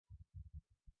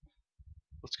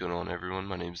What's going on, everyone?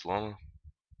 My name's Llama.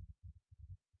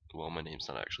 Well, my name's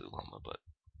not actually Llama, but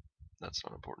that's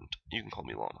not important. You can call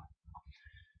me Llama.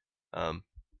 Um,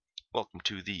 Welcome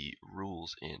to the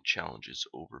Rules and Challenges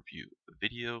Overview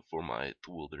video for my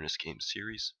The Wilderness Games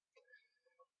series.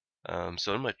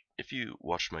 If you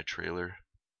watched my trailer,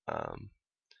 I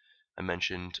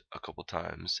mentioned a couple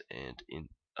times and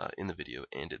in the video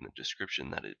and in the description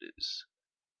that it is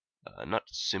not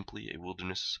simply a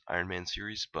Wilderness Iron Man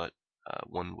series, but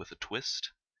one with a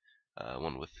twist,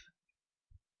 one with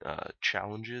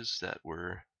challenges that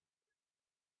were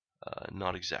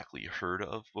not exactly heard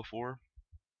of before.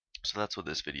 So that's what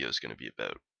this video is going to be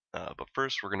about. But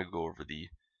first, we're going to go over the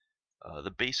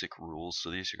basic rules. So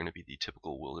these are going to be the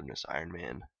typical Wilderness Iron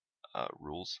Man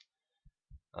rules,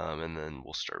 and then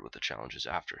we'll start with the challenges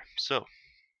after. So,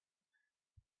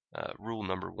 rule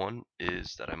number 1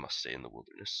 is that I must stay in the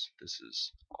wilderness. This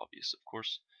is obvious, of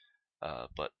course,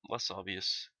 but less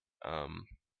obvious.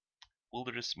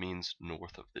 Wilderness means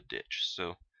north of the ditch.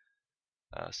 So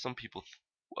some people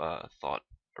thought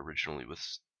originally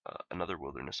with another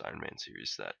Wilderness Iron Man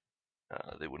series that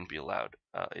they wouldn't be allowed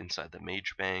inside the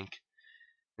Mage Bank,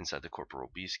 inside the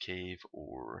Corporal Beast Cave,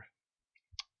 or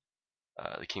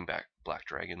the King Black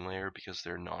Dragon Lair because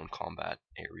they're non-combat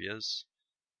areas,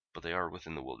 but they are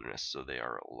within the wilderness, so they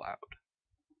are allowed.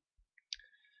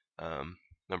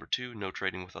 Number 2, no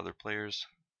trading with other players.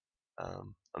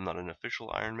 I'm not an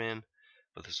official Iron Man,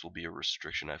 but this will be a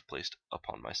restriction I've placed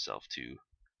upon myself to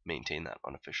maintain that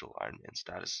unofficial Iron Man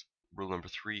status. Rule number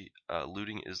 3,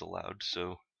 looting is allowed,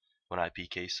 so when I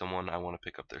PK someone, I want to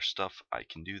pick up their stuff, I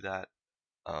can do that.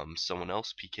 Someone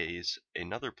else PKs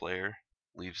another player,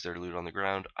 leaves their loot on the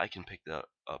ground, I can pick that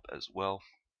up as well.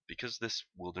 Because this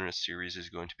Wilderness series is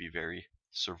going to be very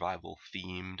survival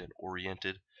themed and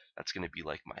oriented, that's going to be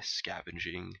like my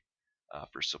scavenging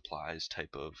for supplies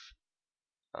type of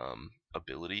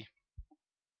ability,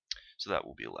 so that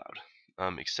will be allowed.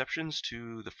 Exceptions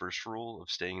to the first rule of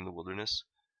staying in the wilderness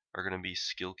are going to be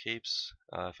skill capes.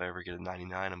 If I ever get a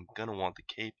 99, I'm going to want the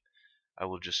cape. I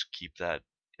will just keep that.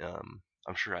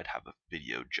 I'm sure I'd have a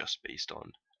video just based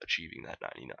on achieving that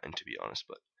 99, to be honest,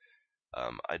 but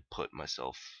I'd put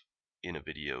myself in a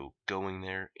video going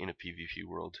there in a PvP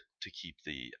world to keep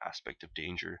the aspect of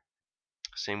danger.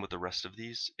 Same with the rest of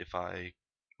these. If I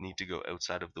need to go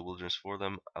outside of the wilderness for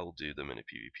them, I will do them in a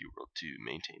PvP world to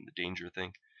maintain the danger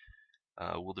thing.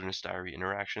 Wilderness Diary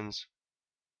interactions.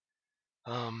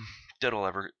 Doubt I'll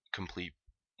ever complete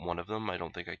one of them. I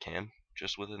don't think I can,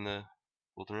 just within the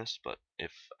wilderness, but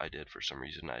if I did for some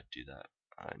reason, I'd do that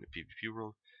in a PvP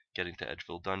world. Getting to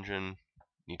Edgeville Dungeon,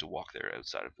 need to walk there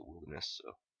outside of the wilderness,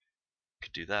 so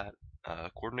could do that.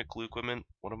 Coordinate clue equipment.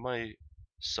 One of my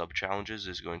sub-challenges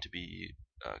is going to be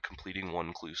completing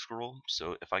one clue scroll,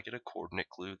 so if I get a coordinate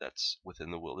clue that's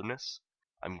within the wilderness,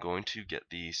 I'm going to get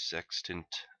the sextant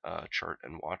chart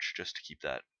and watch just to keep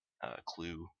that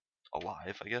clue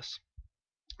alive, I guess.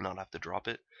 Not have to drop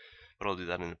it, but I'll do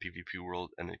that in a PvP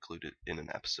world and include it in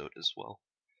an episode as well.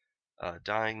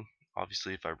 Dying,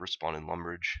 obviously if I respawn in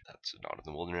Lumbridge, that's not in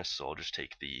the wilderness, so I'll just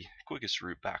take the quickest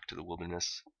route back to the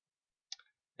wilderness.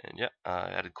 And yeah,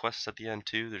 I added quests at the end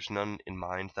too. There's none in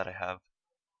mind that I have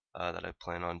that I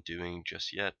plan on doing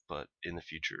just yet, but in the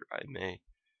future I may.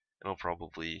 And I'll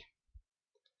probably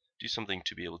do something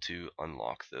to be able to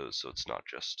unlock those, so it's not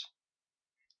just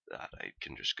that I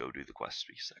can just go do the quests,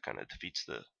 because that kind of defeats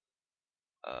the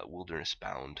wilderness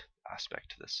bound aspect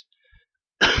to this.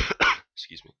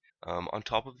 Excuse me. On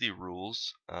top of the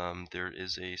rules, there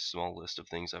is a small list of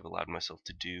things I've allowed myself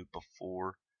to do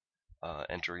before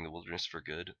entering the wilderness for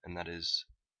good, and that is,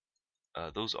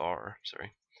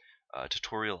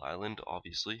 Tutorial Island,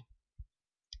 obviously.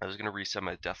 I was going to reset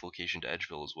my death location to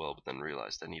Edgeville as well, but then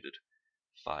realized I needed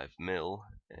 5 mil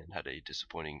and had a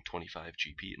disappointing 25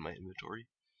 GP in my inventory,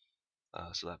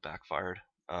 so that backfired.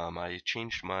 I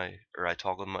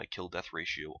toggled my kill-death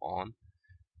ratio on.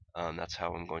 That's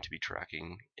how I'm going to be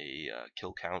tracking a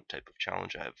kill count type of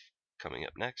challenge I have coming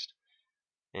up next.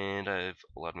 And I've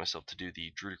allowed myself to do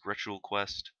the Druidic Ritual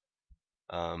quest,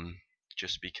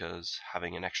 just because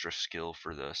having an extra skill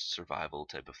for the survival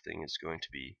type of thing is going to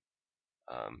be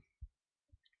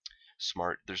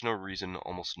smart. There's no reason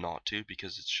almost not to,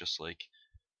 because it's just like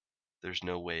there's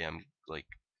no way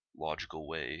logical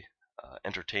way,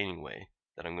 entertaining way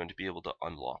that I'm going to be able to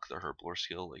unlock the herblore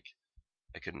skill. Like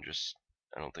I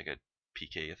don't think I'd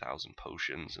PK 1,000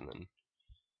 potions and then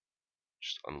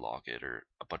just unlock it, or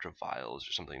a bunch of vials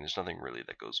or something. There's nothing really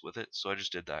that goes with it, so I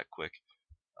just did that quick.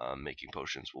 Making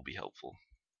potions will be helpful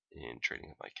in trading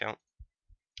up my account,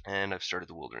 and I've started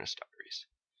the Wilderness Diaries.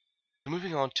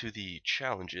 Moving on to the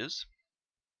challenges.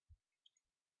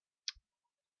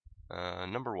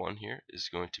 Number 1 here is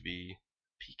going to be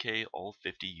PK all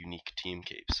 50 unique team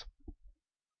capes.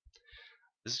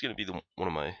 This is going to be one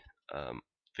of my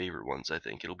favorite ones, I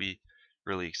think. It'll be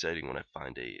really exciting when I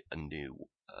find a new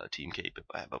team cape if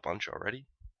I have a bunch already.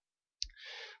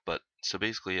 But so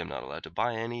basically I'm not allowed to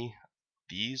buy any.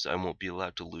 These I won't be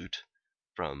allowed to loot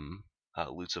from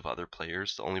loots of other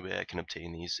players. The only way I can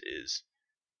obtain these is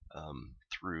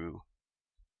through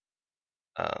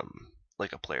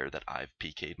like a player that I've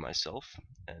PK'd myself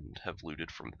and have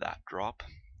looted from that drop.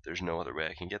 There's no other way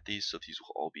I can get these, so these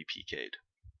will all be PK'd.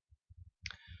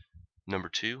 Number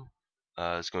 2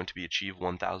 is going to be achieve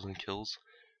 1,000 kills,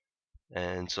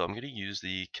 and so I'm going to use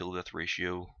the kill death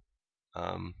ratio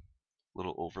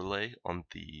little overlay on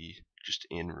the just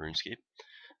in RuneScape,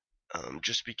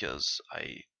 just because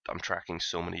I'm tracking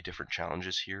so many different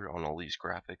challenges here on all these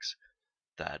graphics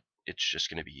that it's just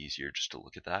going to be easier just to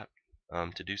look at that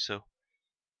to do so.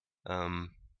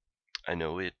 I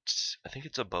know I think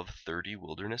it's above 30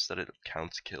 wilderness that it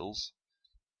counts kills,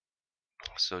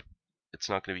 so it's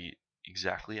not going to be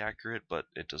exactly accurate, but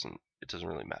it doesn't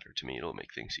really matter to me. It'll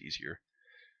make things easier.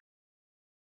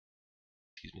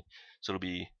 Excuse me. So it'll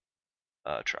be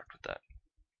tracked with that.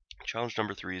 Challenge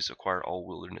number 3 is acquire all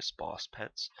wilderness boss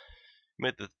pets. You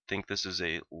might think this is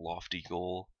a lofty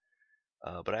goal,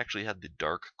 but I actually had the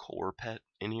dark core pet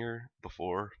in here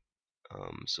before,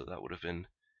 so that would have been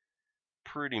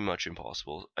pretty much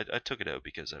impossible. I took it out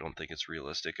because I don't think it's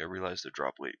realistic. I realized the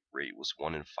drop rate was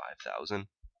 1 in 5,000,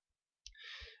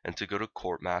 and to go to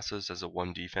court masses as a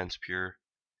 1 defense pure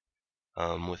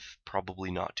with probably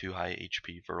not too high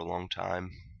HP for a long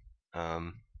time,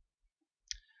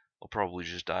 I'll probably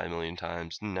just die a million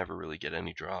times, never really get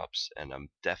any drops, and I'm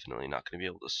definitely not going to be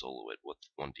able to solo it with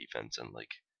 1 defense and like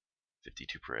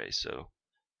 52 prey. So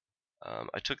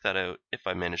I took that out. If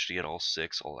I manage to get all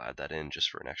 6, I'll add that in just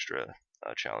for an extra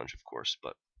challenge, of course.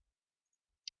 But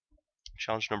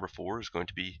challenge number 4 is going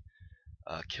to be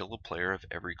kill a player of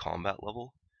every combat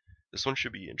level. This one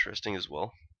should be interesting as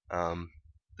well.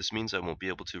 This means I won't be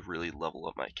able to really level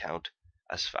up my account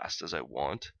as fast as I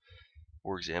want.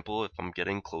 For example, if I'm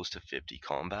getting close to 50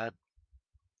 combat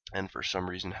and for some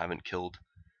reason haven't killed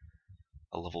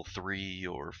a level 3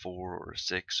 or 4 or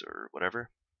 6 or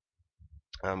whatever,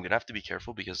 I'm going to have to be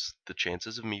careful because the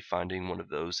chances of me finding one of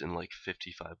those in like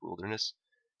 55 wilderness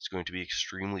is going to be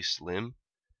extremely slim.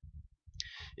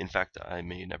 In fact, I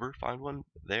may never find one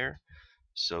there,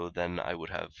 so then I would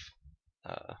have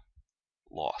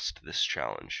lost this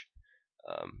challenge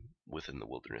within the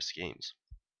wilderness games.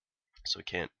 So I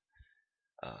can't,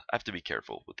 I have to be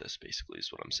careful with this, basically,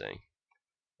 is what I'm saying.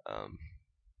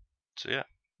 So yeah,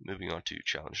 moving on to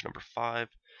challenge number 5.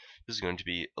 This is going to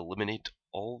be eliminate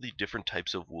all the different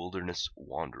types of wilderness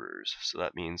wanderers. So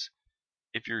that means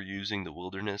if you're using the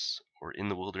wilderness or in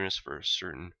the wilderness for a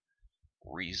certain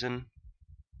reason,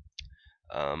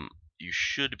 you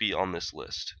should be on this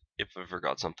list. If I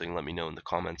forgot something, let me know in the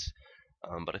comments.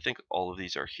 But I think all of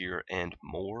these are here and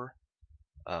more.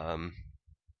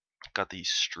 Got the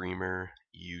streamer,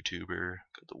 YouTuber,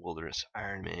 got the wilderness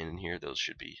Iron Man in here. Those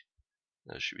should be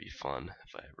fun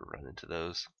if I ever run into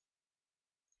those.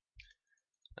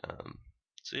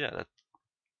 So yeah,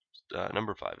 that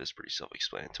number 5 is pretty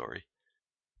self-explanatory.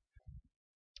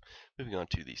 Moving on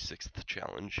to the 6th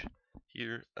challenge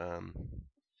here.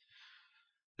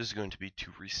 This is going to be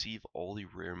to receive all the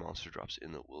rare monster drops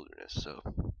in the wilderness. So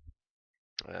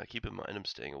keep in mind I'm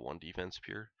staying a 1 defense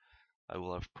pure. I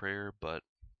will have prayer, but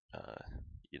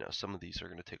you know, some of these are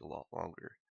going to take a lot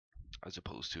longer, as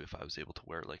opposed to if I was able to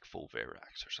wear like full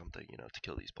Verax or something, you know, to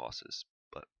kill these bosses.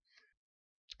 But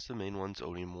it's the main ones: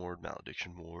 Odium Ward,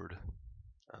 Malediction Ward,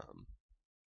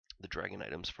 the dragon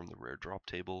items from the rare drop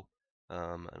table,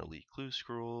 an elite clue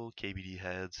scroll, KBD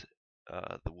heads,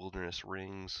 the wilderness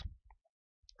rings,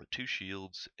 2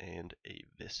 shields, and a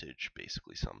visage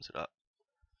basically sums it up.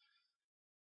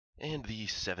 And the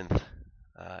 7th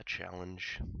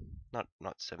challenge, not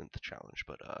 7th challenge,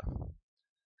 but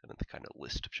kind of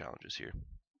list of challenges here.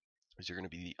 These are going to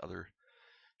be the other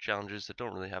challenges that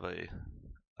don't really have a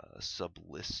sub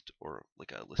list or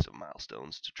like a list of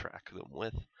milestones to track them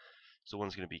with. So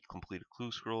one's going to be complete a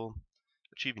clue scroll,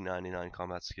 achieving 99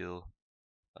 combat skill,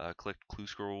 collect clue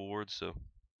scroll rewards. So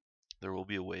there will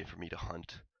be a way for me to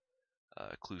hunt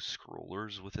clue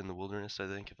scrollers within the wilderness, I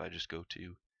think, if I just go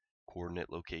to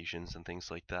coordinate locations and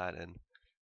things like that and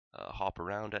hop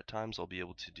around at times. I'll be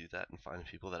able to do that and find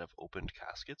people that have opened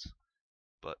caskets.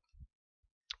 But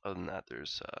other than that,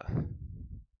 there's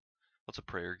lots of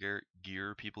prayer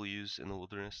gear people use in the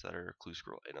wilderness that are clue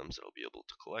scroll items that I'll be able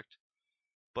to collect.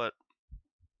 But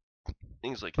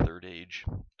things like Third Age,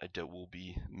 I doubt will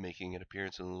be making an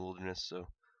appearance in the wilderness, so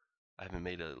I haven't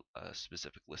made a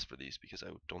specific list for these because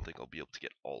I don't think I'll be able to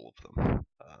get all of them.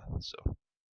 So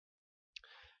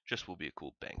just will be a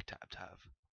cool bank tab to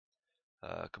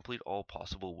have. Complete all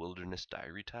possible wilderness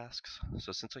diary tasks.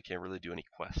 So since I can't really do any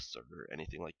quests or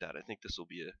anything like that, I think this will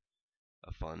be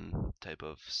a fun type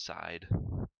of side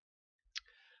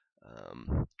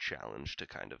challenge to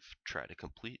kind of try to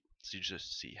complete. So you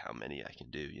just see how many I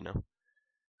can do, you know.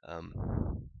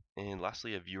 And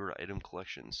lastly, a viewer item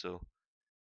collection. So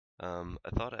I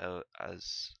thought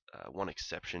as one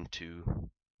exception to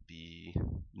the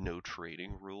no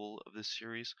trading rule of this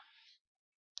series,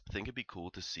 I think it'd be cool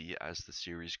to see as the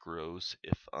series grows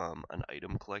if an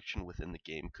item collection within the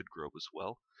game could grow as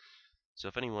well. So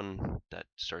if anyone that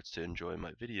starts to enjoy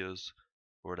my videos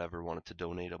or whatever wanted to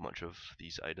donate a bunch of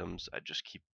these items, I'd just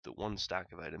keep the one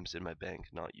stack of items in my bank,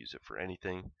 not use it for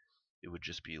anything. It would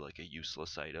just be like a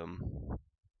useless item.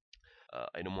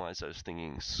 Item-wise, I was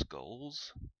thinking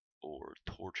skulls or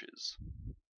torches.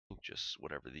 Just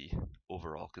whatever the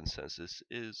overall consensus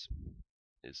is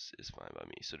fine by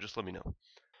me. So just let me know.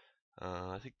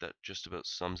 I think that just about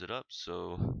sums it up.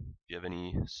 So if you have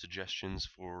any suggestions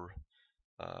for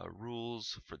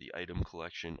rules for the item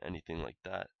collection, anything like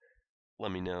that,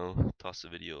 let me know. Toss the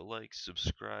video a like,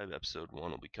 subscribe. Episode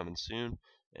 1 will be coming soon,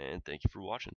 and thank you for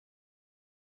watching.